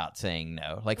guilty about saying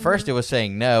no. Like first it was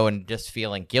saying no and just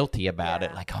feeling guilty about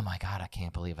it. Like, oh my God, I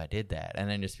can't believe I did that. And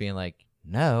then just being like,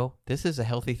 no, this is a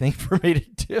healthy thing for me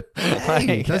to do.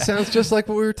 Hey, that sounds just like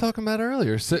what we were talking about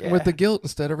earlier, sitting with the guilt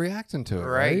instead of reacting to it,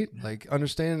 right? Like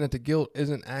understanding that the guilt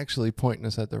isn't actually pointing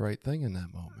us at the right thing in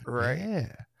that moment. Right.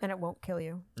 Yeah. And it won't kill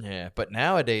you. Yeah, but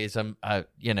nowadays I'm,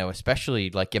 you know, especially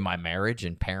like in my marriage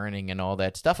and parenting and all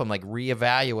that stuff, I'm like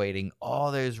reevaluating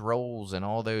all those roles and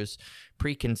all those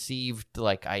preconceived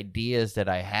like ideas that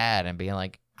I had and being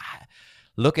like,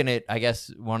 looking at, I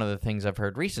guess one of the things I've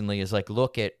heard recently is like,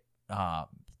 look at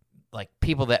like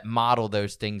people that model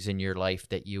those things in your life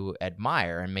that you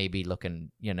admire and maybe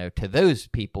looking, you know, to those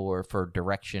people or for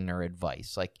direction or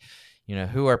advice. Like, you know,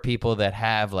 who are people that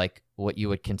have like what you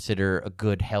would consider a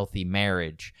good, healthy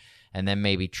marriage, and then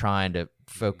maybe trying to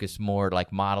focus more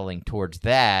like modeling towards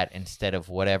that instead of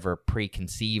whatever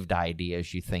preconceived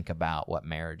ideas you think about what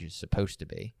marriage is supposed to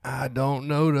be. I don't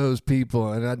know those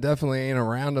people, and I definitely ain't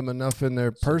around them enough in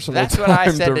their personal That's time what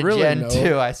I said to really Jen know.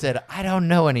 too. I said, I don't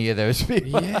know any of those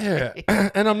people. Yeah,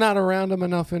 and I'm not around them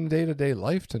enough in day-to-day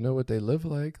life to know what they live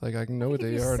like. Like I can know what If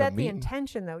they you are in a set the meeting.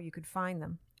 intention, though, you could find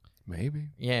them. Maybe.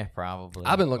 Yeah, probably.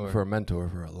 I've been looking for a mentor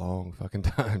for a long fucking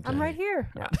time. I'm Jay. right here.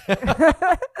 No.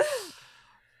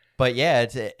 But yeah,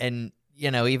 it's, and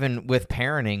you know, even with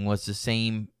parenting was the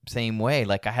same way.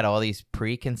 Like I had all these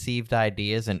preconceived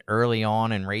ideas, and early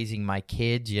on in raising my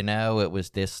kids, you know, it was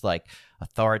this like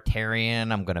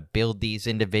authoritarian, I'm going to build these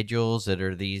individuals that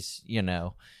are these, you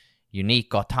know,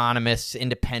 unique, autonomous,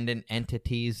 independent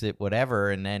entities that whatever.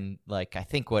 And then like, I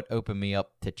think what opened me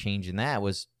up to changing that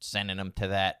was sending them to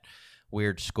that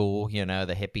weird school, you know,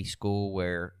 the hippie school,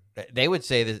 where they would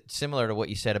say that similar to what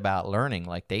you said about learning.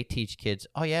 Like they teach kids,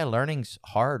 oh yeah, learning's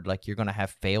hard. Like you're going to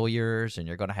have failures and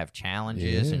you're going to have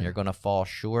challenges and you're going to fall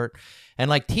short. And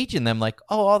like teaching them like,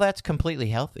 oh, all that's completely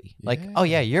healthy. Like, oh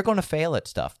yeah, you're going to fail at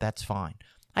stuff. That's fine.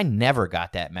 I never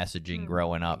got that messaging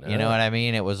growing up. You know what I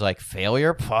mean? It was like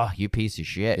failure, you piece of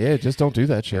shit. Yeah, just don't do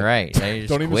that shit. Right. Just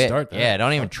Don't even quit. start that. Yeah,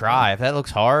 don't even try. If that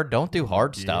looks hard, don't do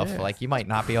hard stuff. Yeah. Like you might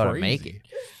not be able to make Crazy. it.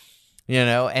 You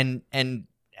know, and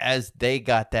as they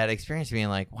got that experience, being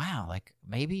like, wow, like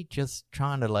maybe just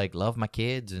trying to like love my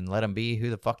kids and let them be who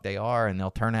the fuck they are, and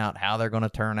they'll turn out how they're going to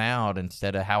turn out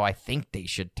instead of how I think they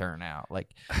should turn out.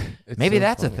 Like maybe so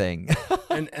that's funny. A thing.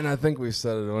 and I think we've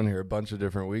said it on here a bunch of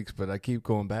different weeks, but I keep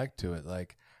going back to it.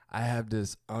 Like, I have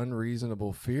this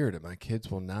unreasonable fear that my kids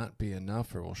will not be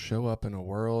enough or will show up in a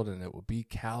world and it will be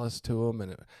callous to them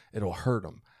and it'll hurt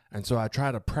them. And so I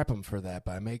try to prep them for that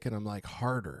by making them like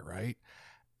harder, right?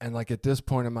 And like at this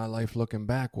point in my life, looking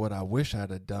back, what I wish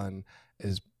I'd have done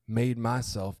is made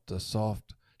myself the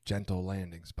soft, gentle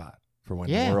landing spot for when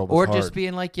the world was or hard, just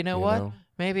being like, you know what?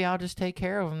 Maybe I'll just take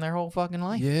care of them their whole fucking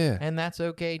life. Yeah. And that's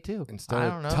okay too. Instead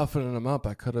of toughening them up,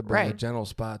 I could have been a gentle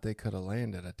spot they could have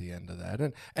landed at the end of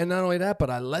that. And not only that, but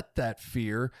I let that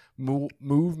fear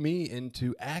move me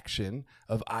into action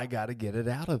of I got to get it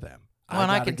out of them. Well,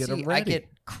 and I can see, I get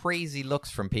crazy looks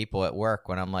from people at work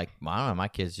when I'm like, I don't know, my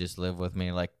kids just live with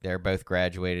me. Like, they're both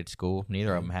graduated school.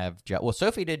 Neither of them have jobs. Well,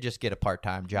 Sophie did just get a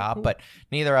part-time job, but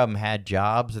neither of them had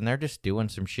jobs, and they're just doing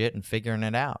some shit and figuring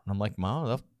it out. And I'm like,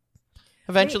 Mom,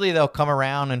 eventually they'll come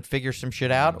around and figure some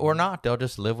shit out, or not. They'll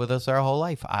just live with us our whole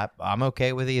life. I'm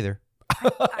okay with either.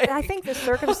 I think the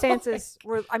circumstances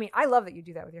were, I mean, I love that you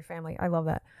do that with your family. I love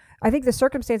that. I think the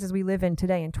circumstances we live in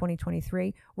today in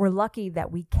 2023, we're lucky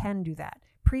that we can do that.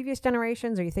 Previous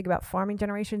generations, or you think about farming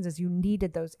generations, is you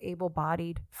needed those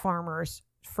able-bodied farmers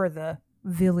for the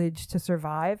village to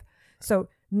survive. So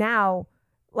now,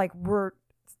 like, we're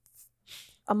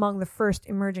among the first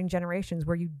emerging generations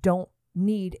where you don't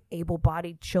need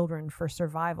able-bodied children for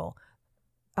survival.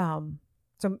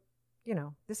 So, you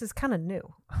know, this is kind of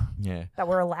new. Yeah. That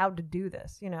we're allowed to do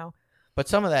this, you know. But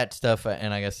some of that stuff,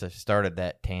 and I guess I started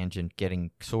that tangent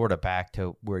getting sort of back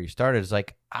to where you started, is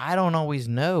like, I don't always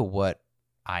know what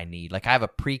I need. Like, I have a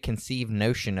preconceived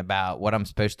notion about what I'm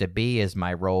supposed to be as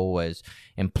my role as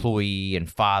employee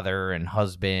and father and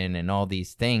husband and all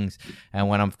these things. And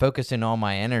when I'm focusing all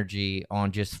my energy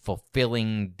on just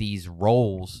fulfilling these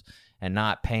roles and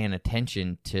not paying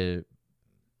attention to,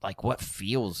 like, what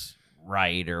feels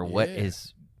right or what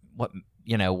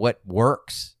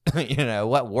works,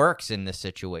 what works in this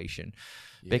situation.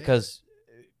 Because,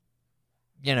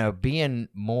 being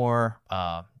more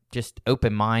just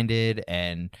open-minded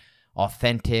and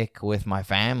authentic with my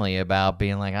family about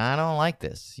being like, I don't like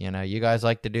this. You guys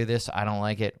like to do this. I don't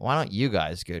like it. Why don't you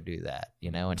guys go do that?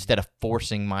 Instead of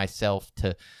forcing myself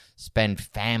to spend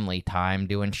family time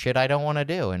doing shit I don't want to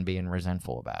do and being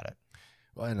resentful about it.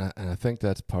 Well, and I think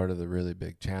that's part of the really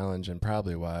big challenge, and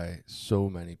probably why so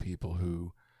many people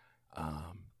who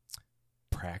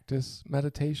practice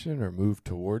meditation or move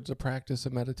towards a practice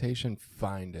of meditation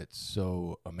find it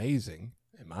so amazing,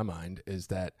 in my mind, is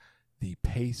that the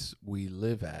pace we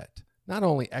live at, not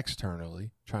only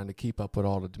externally, trying to keep up with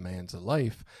all the demands of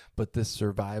life, but this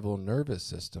survival nervous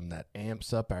system that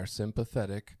amps up our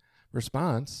sympathetic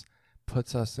response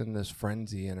puts us in this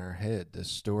frenzy in our head, this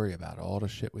story about all the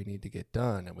shit we need to get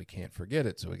done, and we can't forget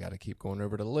it, so we got to keep going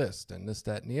over the list, and this,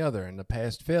 that, and the other, and the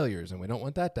past failures, and we don't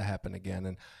want that to happen again.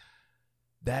 And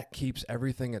that keeps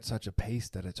everything at such a pace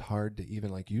that it's hard to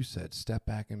even, like you said, step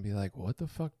back and be like, what the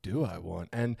fuck do I want?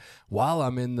 And while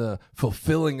I'm in the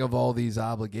fulfilling of all these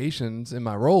obligations in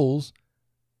my roles,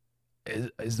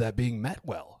 is that being met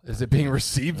well? Is it being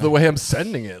received the way I'm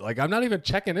sending it? Like, I'm not even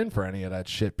checking in for any of that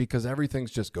shit because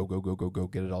everything's just go,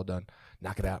 get it all done,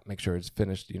 knock it out, make sure it's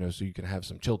finished, so you can have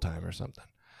some chill time or something.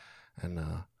 And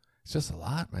it's just a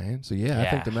lot, man. So, I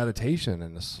think the meditation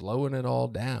and the slowing it all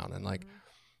down and, like,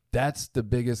 that's the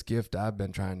biggest gift I've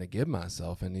been trying to give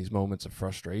myself in these moments of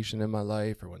frustration in my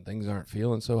life or when things aren't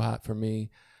feeling so hot for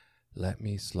me. Let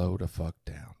me slow the fuck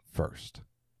down first.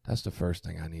 That's the first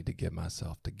thing I need to give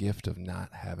myself, the gift of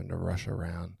not having to rush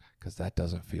around, because that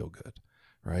doesn't feel good,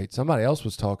 right? Somebody else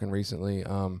was talking recently.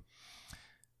 I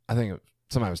think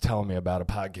somebody was telling me about a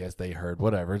podcast they heard,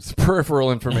 whatever. It's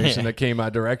peripheral information that came my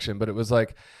direction, but it was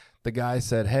like the guy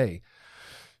said, hey,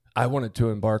 I wanted to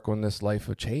embark on this life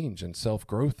of change and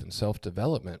self-growth and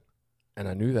self-development, and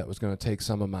I knew that was going to take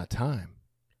some of my time.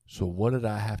 So what did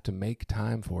I have to make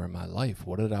time for in my life?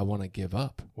 What did I want to give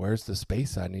up? Where's the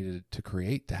space I needed to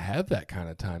create to have that kind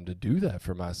of time to do that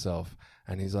for myself?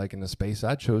 And he's like, and the space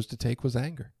I chose to take was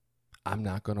anger. I'm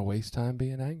not going to waste time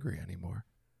being angry anymore.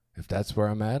 If that's where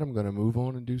I'm at, I'm going to move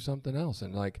on and do something else.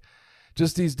 And like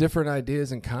just these different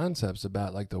ideas and concepts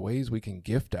about like the ways we can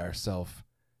gift ourselves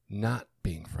not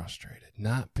being frustrated,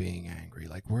 not being angry.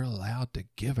 Like we're allowed to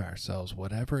give ourselves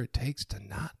whatever it takes to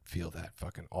not feel that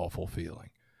fucking awful feeling.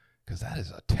 Because that is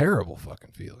a terrible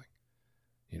fucking feeling.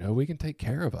 We can take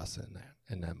care of us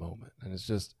in that moment. And it's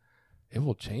just, it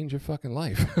will change your fucking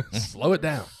life. Slow it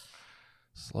down.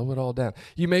 Slow it all down.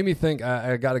 You made me think,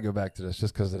 I got to go back to this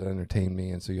just because it entertained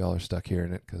me, and so y'all are stuck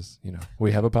hearing it because, you know,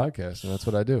 we have a podcast, and that's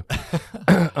what I do.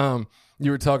 You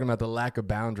were talking about the lack of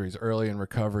boundaries early in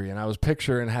recovery, and I was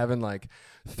picturing having like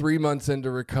 3 months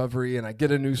into recovery, and I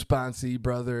get a new sponsee,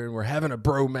 brother, and we're having a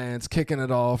bromance, kicking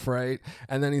it off, right?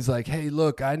 And then he's like, hey,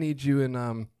 look, I need you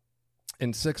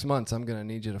in 6 months, I'm going to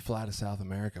need you to fly to South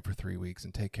America for 3 weeks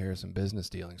and take care of some business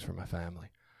dealings for my family.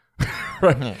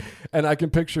 Right. And I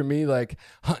can picture me like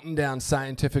hunting down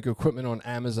scientific equipment on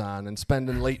Amazon and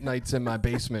spending late nights in my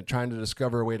basement trying to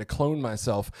discover a way to clone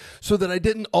myself so that I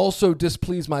didn't also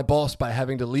displease my boss by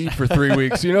having to leave for 3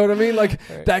 weeks. You know what I mean? Like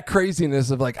that craziness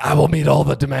of like, I will meet all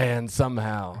the demands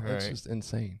somehow. It's just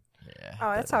insane. Yeah.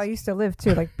 Oh, that's how I used to live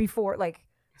too. Like before, like,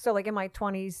 so like in my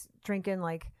 20s drinking,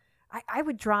 like I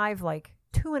would drive like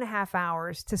 2.5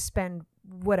 hours to spend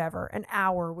whatever, an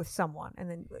hour with someone. And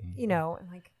then, you know, and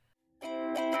like,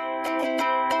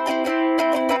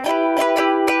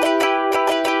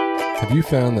 have you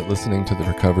found that listening to the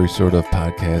Recovery Sort Of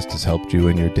podcast has helped you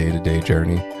in your day-to-day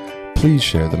journey? Please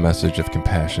share the message of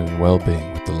compassion and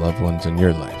well-being with the loved ones in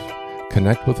your life.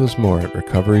 Connect with us more at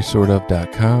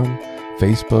recoverysortof.com,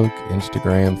 Facebook,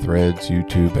 Instagram, Threads,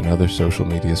 YouTube, and other social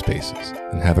media spaces.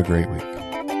 And have a great week.